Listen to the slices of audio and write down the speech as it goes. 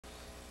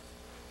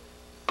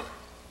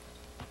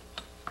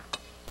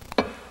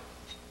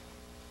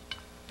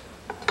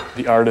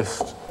the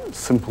artist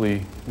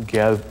simply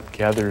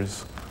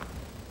gathers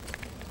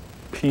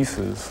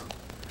pieces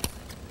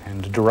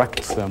and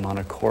directs them on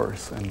a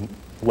course and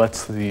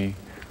lets the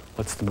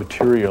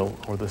material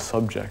or the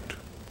subject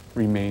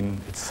remain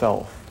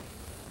itself.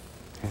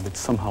 And it's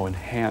somehow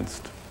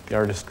enhanced. The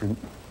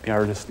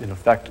artist, in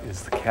effect,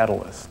 is the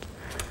catalyst,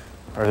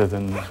 rather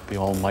than the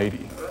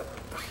Almighty.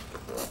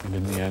 And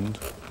in the end,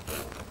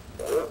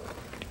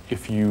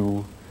 if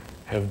you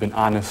have been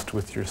honest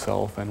with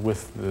yourself and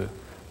with the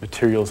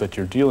materials that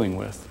you're dealing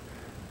with,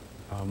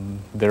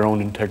 their own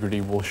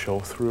integrity will show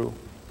through.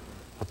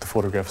 What the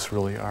photographs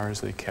really are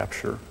is they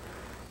capture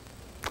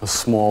a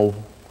small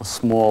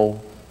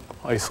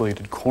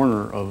isolated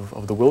corner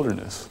of the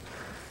wilderness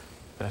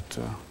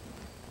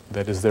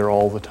that is there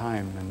all the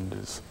time and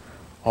is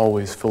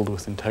always filled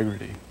with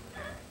integrity.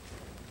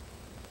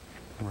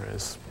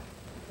 Whereas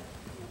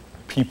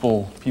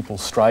people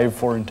strive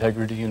for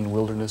integrity, and the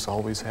wilderness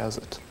always has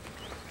it.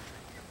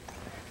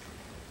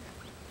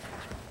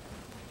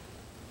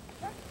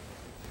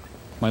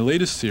 My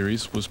latest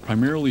series was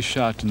primarily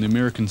shot in the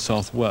American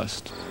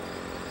Southwest.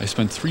 I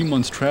spent 3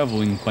 months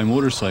traveling by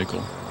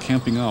motorcycle,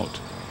 camping out,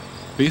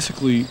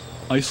 basically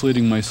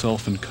isolating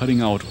myself and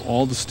cutting out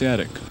all the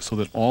static so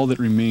that all that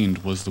remained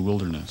was the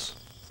wilderness.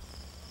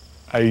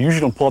 I usually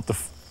don't pull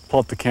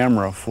out the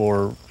camera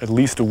for at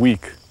least a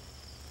week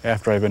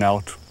after I've been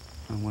out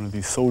on one of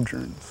these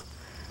sojourns.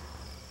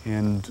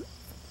 And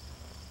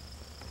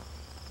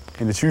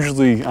it's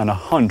usually on a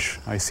hunch.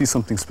 I see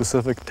something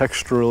specific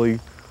texturally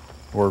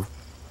or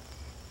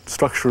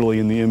structurally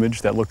in the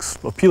image that looks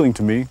appealing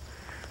to me.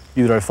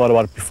 Either I've thought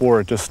about it before,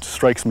 or it just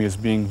strikes me as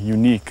being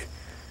unique.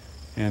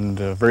 And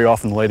very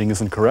often the lighting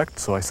isn't correct,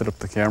 so I set up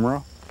the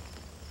camera,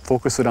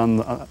 focus it on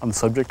the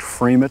subject,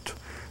 frame it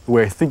the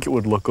way I think it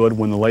would look good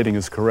when the lighting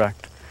is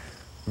correct.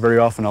 Very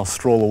often I'll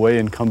stroll away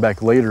and come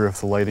back later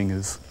if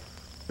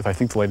I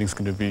think the lighting is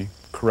going to be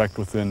correct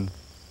within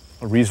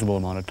a reasonable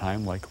amount of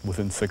time, like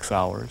within 6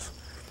 hours.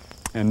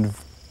 And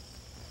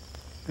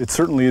it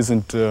certainly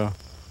isn't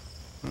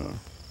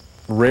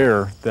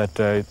rare that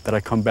I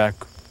come back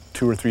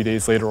 2 or 3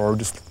 days later, or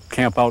just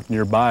camp out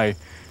nearby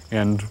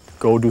and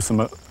go do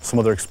some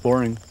other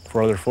exploring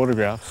for other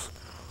photographs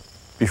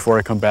before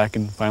I come back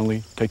and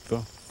finally take the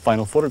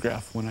final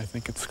photograph when I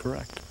think it's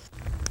correct.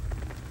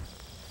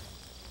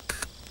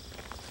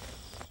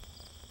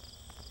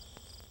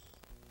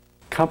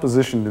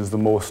 Composition is the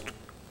most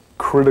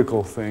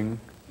critical thing.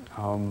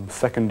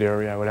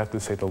 Secondary, I would have to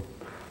say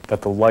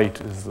that the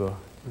light is the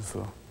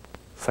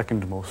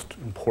second most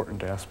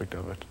important aspect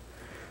of it.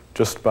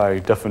 Just by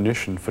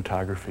definition,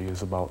 photography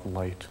is about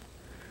light,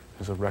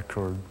 is a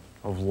record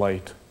of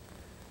light.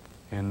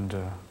 And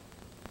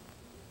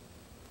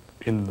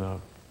in the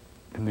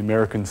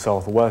American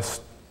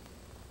Southwest,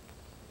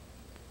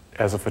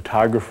 as a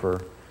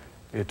photographer,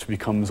 it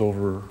becomes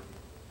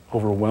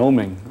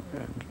overwhelming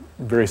and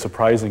very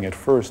surprising at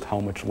first how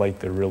much light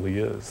there really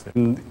is.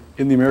 In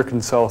the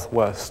American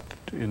Southwest,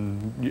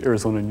 in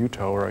Arizona and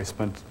Utah, where I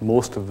spent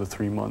most of the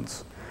 3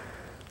 months,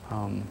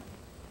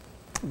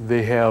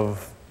 they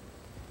have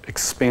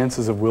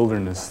expanses of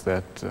wilderness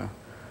that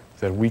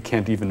we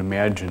can't even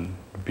imagine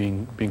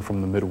being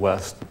from the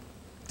Midwest.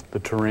 The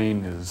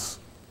terrain is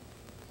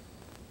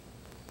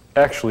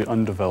actually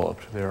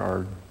undeveloped. There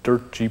are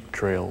dirt jeep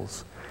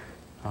trails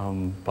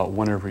about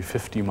 1 every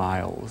 50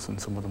 miles in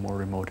some of the more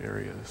remote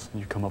areas.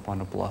 You come up on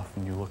a bluff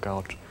and you look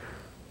out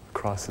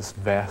across this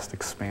vast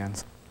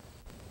expanse.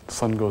 The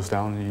sun goes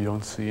down and you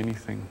don't see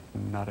anything.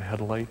 Not a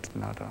headlight,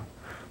 not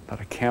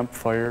a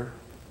campfire,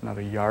 not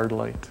a yard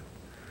light,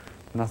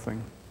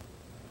 nothing.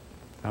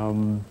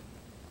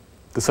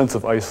 The sense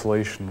of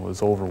isolation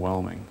was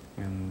overwhelming,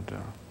 and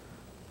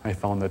I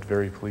found that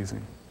very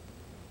pleasing.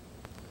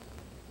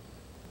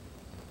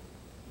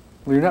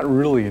 Well, you're not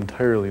really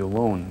entirely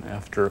alone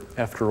after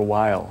a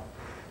while,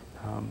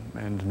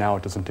 and now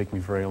it doesn't take me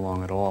very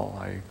long at all.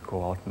 I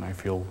go out and I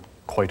feel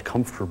quite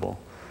comfortable,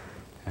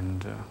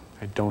 and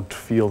I don't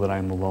feel that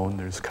I'm alone.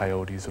 There's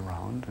coyotes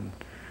around,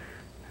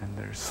 and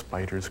there's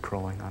spiders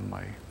crawling on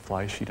my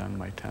fly sheet on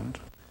my tent.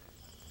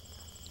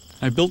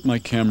 I built my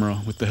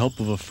camera with the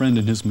help of a friend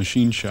in his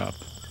machine shop.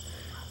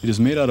 It is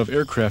made out of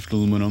aircraft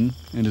aluminum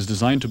and is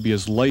designed to be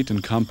as light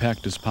and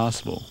compact as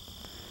possible.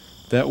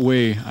 That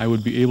way, I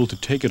would be able to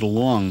take it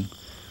along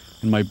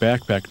in my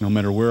backpack no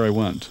matter where I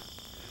went.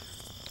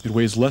 It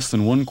weighs less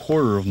than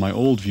 1/4 of my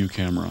old view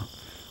camera,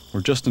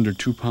 or just under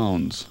 2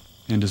 pounds,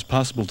 and is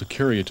possible to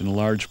carry it in a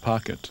large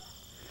pocket.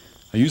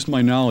 I used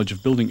my knowledge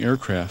of building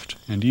aircraft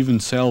and even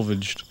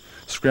salvaged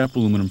scrap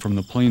aluminum from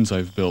the planes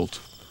I've built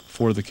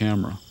for the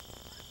camera.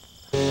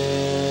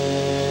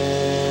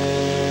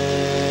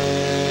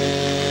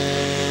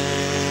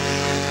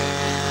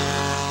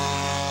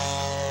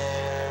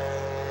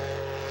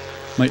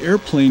 My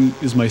airplane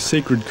is my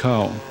sacred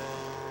cow.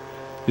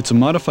 It's a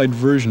modified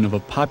version of a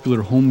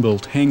popular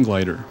home-built hang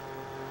glider.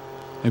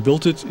 I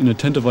built it in a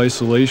tent of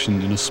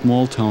isolation in a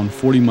small town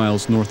 40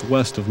 miles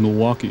northwest of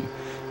Milwaukee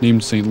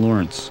named St.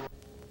 Lawrence.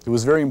 It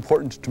was very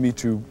important to me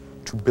to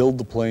build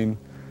the plane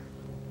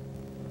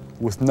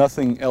with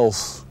nothing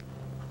else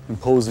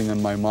imposing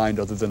on my mind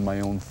other than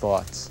my own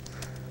thoughts.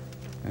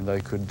 And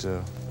I could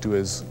do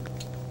as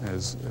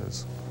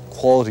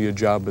quality a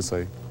job as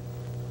I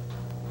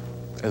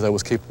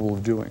was capable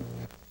of doing.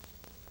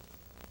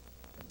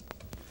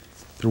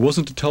 There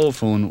wasn't a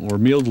telephone or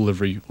mail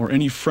delivery or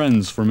any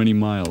friends for many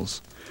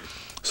miles.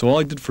 So all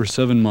I did for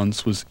 7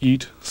 months was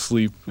eat,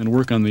 sleep, and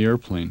work on the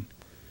airplane.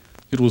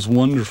 It was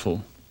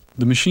wonderful.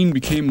 The machine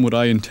became what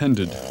I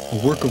intended,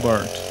 a work of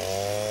art,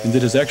 and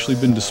it has actually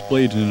been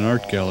displayed in an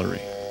art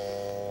gallery.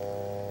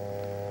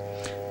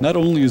 Not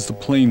only is the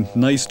plane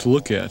nice to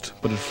look at,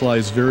 but it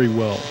flies very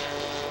well.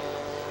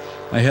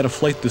 I had a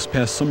flight this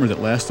past summer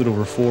that lasted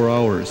over 4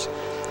 hours,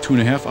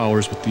 2.5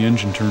 hours with the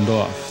engine turned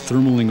off,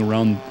 thermaling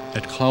around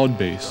at cloud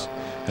base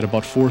at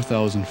about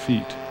 4,000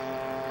 feet.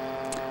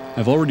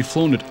 I've already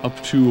flown it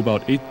up to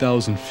about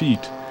 8,000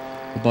 feet,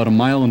 about 1.5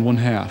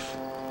 miles.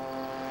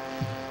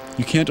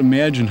 You can't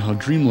imagine how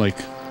dreamlike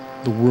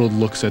the world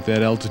looks at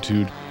that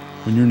altitude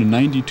when you're in a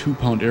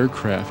 92-pound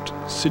aircraft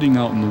sitting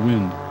out in the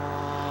wind.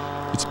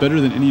 It's better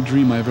than any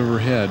dream I've ever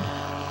had,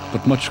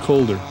 but much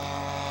colder.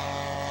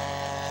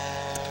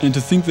 And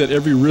to think that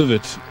every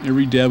rivet,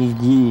 every dab of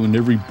glue, and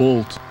every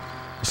bolt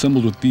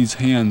assembled with these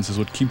hands is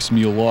what keeps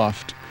me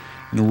aloft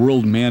in a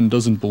world man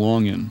doesn't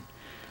belong in.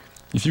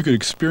 If you could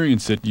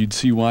experience it, you'd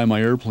see why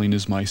my airplane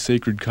is my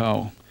sacred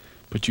cow,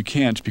 but you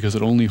can't because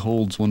it only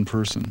holds one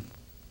person.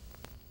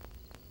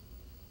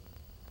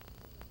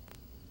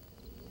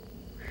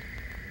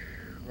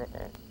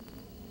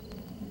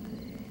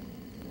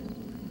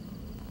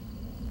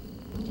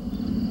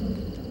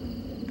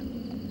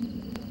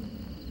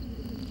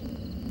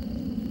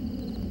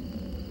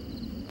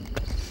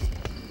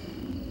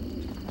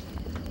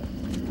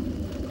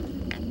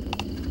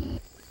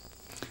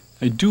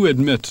 I do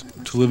admit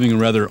to living a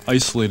rather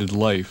isolated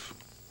life,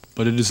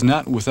 but it is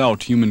not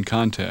without human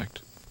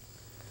contact.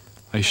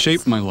 I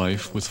shape my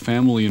life with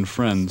family and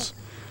friends,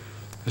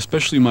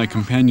 especially my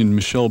companion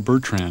Michelle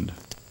Bertrand.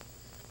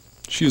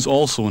 She is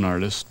also an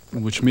artist,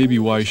 which may be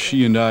why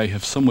she and I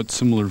have somewhat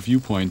similar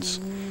viewpoints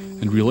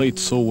and relate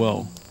so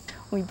well.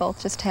 We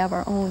both just have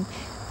our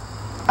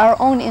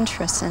own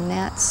interests, and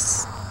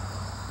that's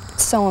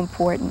so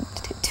important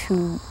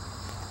to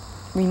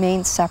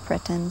remain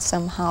separate and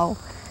somehow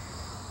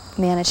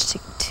manage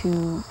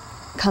to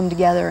come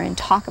together and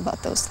talk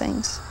about those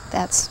things.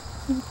 That's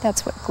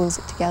what glues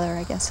it together,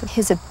 I guess.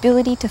 His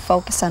ability to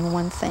focus on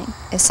one thing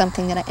is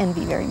something that I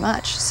envy very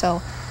much. So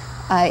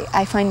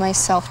I find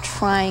myself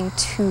trying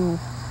to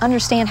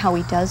understand how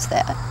he does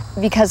that,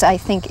 because I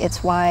think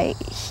it's why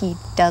he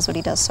does what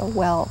he does so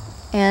well.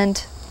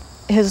 And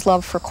his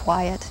love for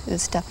quiet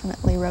is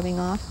definitely rubbing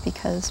off,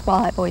 because, well,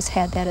 I've always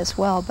had that as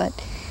well, but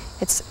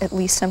it's at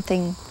least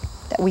something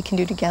that we can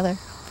do together.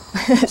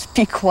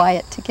 Be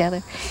quiet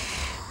together.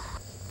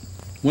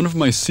 One of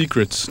my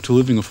secrets to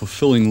living a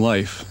fulfilling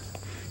life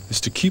is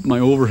to keep my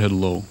overhead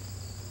low.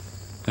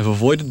 I've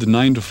avoided the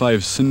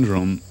 9-to-5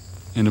 syndrome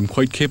and am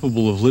quite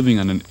capable of living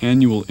on an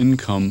annual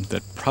income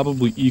that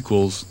probably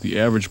equals the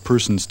average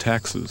person's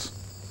taxes.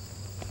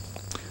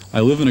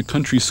 I live in a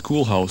country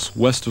schoolhouse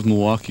west of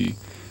Milwaukee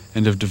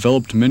and have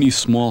developed many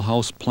small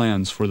house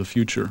plans for the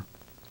future.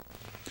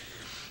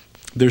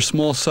 Their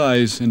small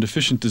size and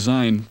efficient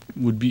design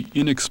would be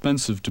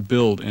inexpensive to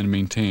build and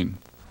maintain.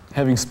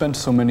 Having spent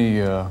so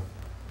many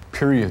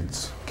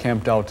periods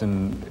camped out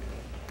in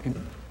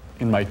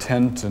my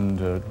tent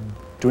and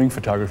doing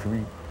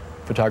photography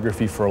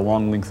for a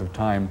long length of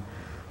time,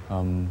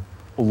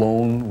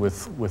 alone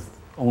with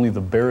only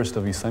the barest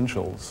of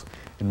essentials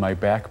in my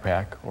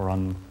backpack or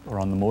on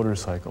the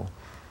motorcycle,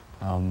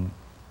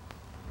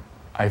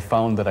 I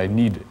found that I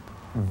need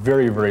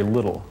very, very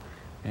little,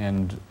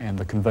 and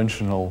the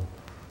conventional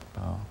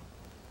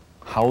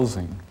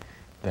housing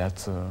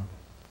that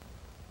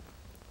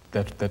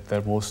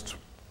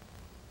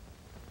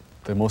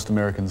most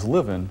Americans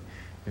live in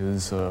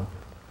is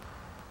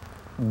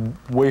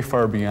way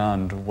far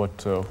beyond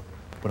what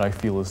I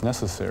feel is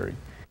necessary.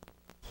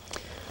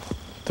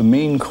 The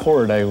main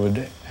chord I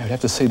would have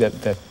to say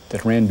that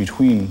ran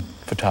between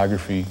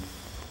photography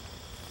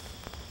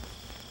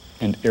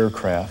and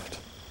aircraft,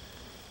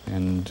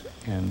 and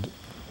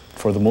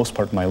for the most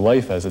part my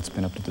life as it's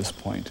been up to this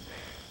point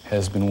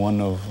has been one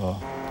of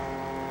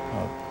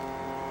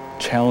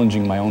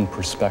challenging my own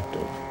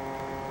perspective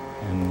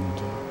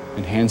and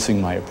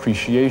enhancing my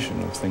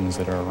appreciation of things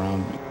that are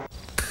around me.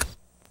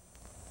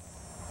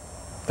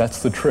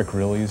 That's the trick,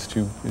 really, is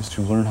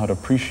to learn how to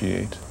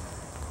appreciate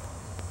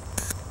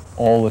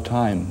all the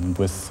time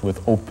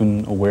with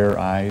open, aware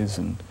eyes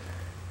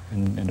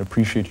and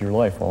appreciate your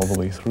life all the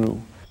way through.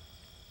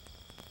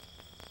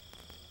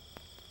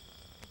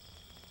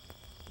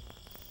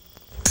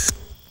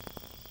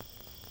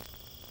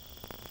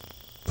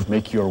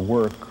 Make your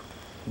work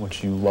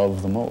what you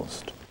love the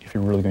most. If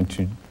you're really going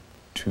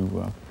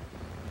to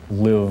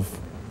live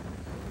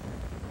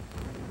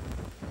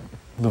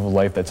a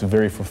life that's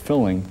very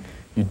fulfilling,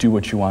 you do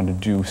what you want to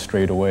do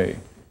straight away.